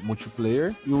jogo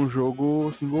multiplayer e um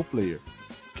jogo single player.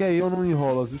 Que aí eu não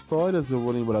enrolo as histórias, eu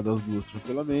vou lembrar das 2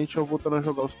 tranquilamente, eu vou voltando a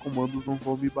jogar os comandos, não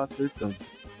vou me bater tanto.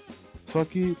 Só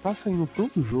que tá saindo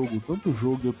tanto jogo,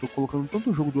 eu tô colocando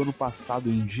tanto jogo do ano passado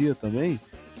em dia também,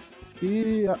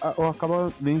 que eu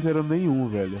acabo nem zerando nenhum,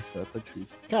 velho. Tá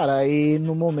difícil. cara, e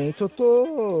no momento eu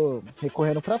tô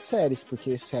recorrendo pra séries,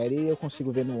 porque série eu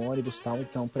consigo ver no ônibus e tal,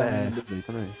 então pra mim é bem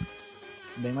também.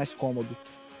 bem mais cômodo.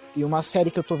 E uma série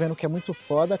que eu tô vendo que é muito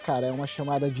foda, cara, é uma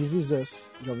chamada This Is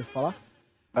Us. Já ouviu falar?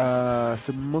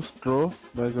 Você me mostrou,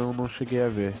 mas eu não cheguei a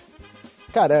ver.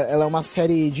 Cara, ela é uma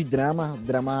série de drama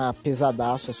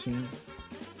pesadaço, assim.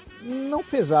 Não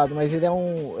pesado, mas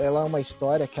ela é uma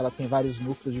história que ela tem vários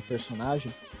núcleos de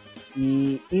personagem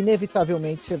e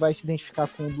inevitavelmente você vai se identificar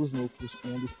com um dos núcleos, com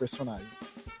um dos personagens.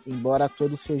 Embora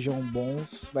todos sejam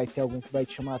bons, vai ter algum que vai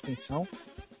te chamar a atenção.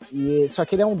 Só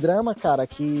que ele é um drama, cara,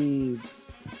 que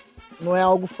não é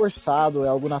algo forçado, é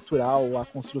algo natural. A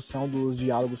construção dos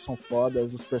diálogos são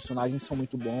fodas, os personagens são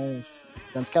muito bons.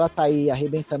 Tanto que ela tá aí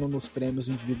arrebentando nos prêmios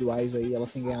individuais aí, ela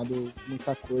tem ganhado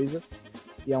muita coisa.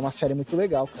 E é uma série muito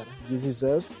legal, cara. This Is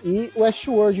Us. E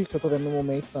Westworld, que eu tô vendo no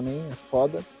momento também, é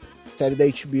foda. Série da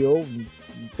HBO,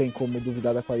 não tem como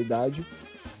duvidar da qualidade.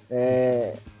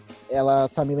 Ela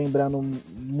tá me lembrando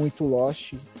muito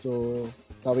Lost.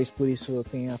 Talvez por isso eu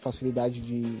tenha a facilidade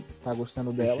de estar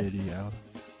gostando dela.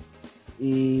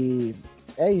 E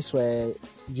é isso,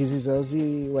 This Is Us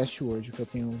e Westworld que eu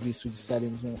tenho visto de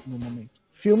séries no momento.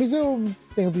 Filmes eu não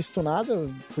tenho visto nada,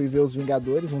 fui ver Os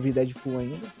Vingadores, não vi Deadpool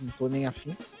ainda, não tô nem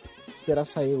afim. Esperar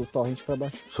sair o torrent pra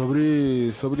baixo.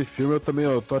 Sobre filme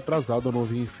eu tô atrasado, eu não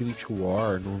vi Infinity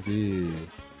War, não vi...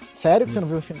 Sério que você não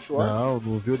viu o Infinity War?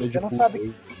 Não vi o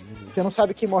Deadpool. Você não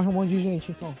sabe que morre um monte de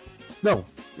gente, então. Não,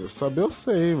 eu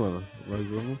sei, mano, mas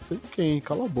eu não sei quem,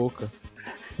 cala a boca.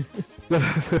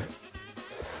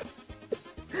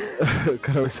 O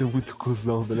cara vai ser muito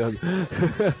cuzão, tá ligado?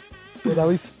 Vou dar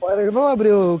um spoiler. Não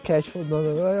abriu o cast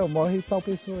falando, morre tal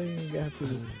pessoa em Guerra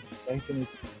Civil. Guerra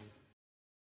Infinita.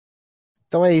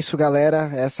 Então é isso,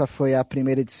 galera. Essa foi a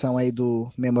primeira edição aí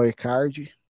do Memory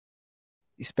Card.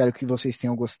 Espero que vocês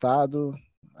tenham gostado.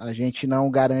 A gente não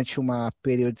garante uma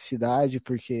periodicidade,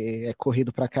 porque é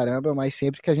corrido pra caramba, mas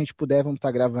sempre que a gente puder, vamos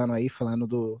estar gravando aí,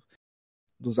 falando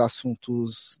dos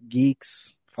assuntos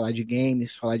geeks, falar de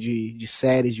games, falar de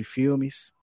séries, de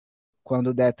filmes.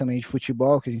 Quando der também de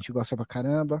futebol, que a gente gosta pra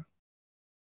caramba.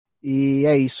 E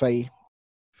é isso aí.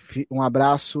 Um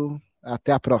abraço,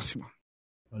 até a próxima.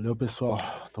 Valeu, pessoal.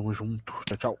 Tamo junto.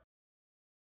 Tchau, tchau.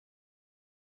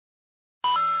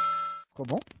 Ficou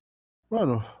bom?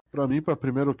 Mano, pra mim, pra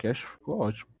primeiro cast, ficou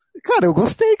ótimo. Cara, eu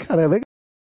gostei, cara. É legal.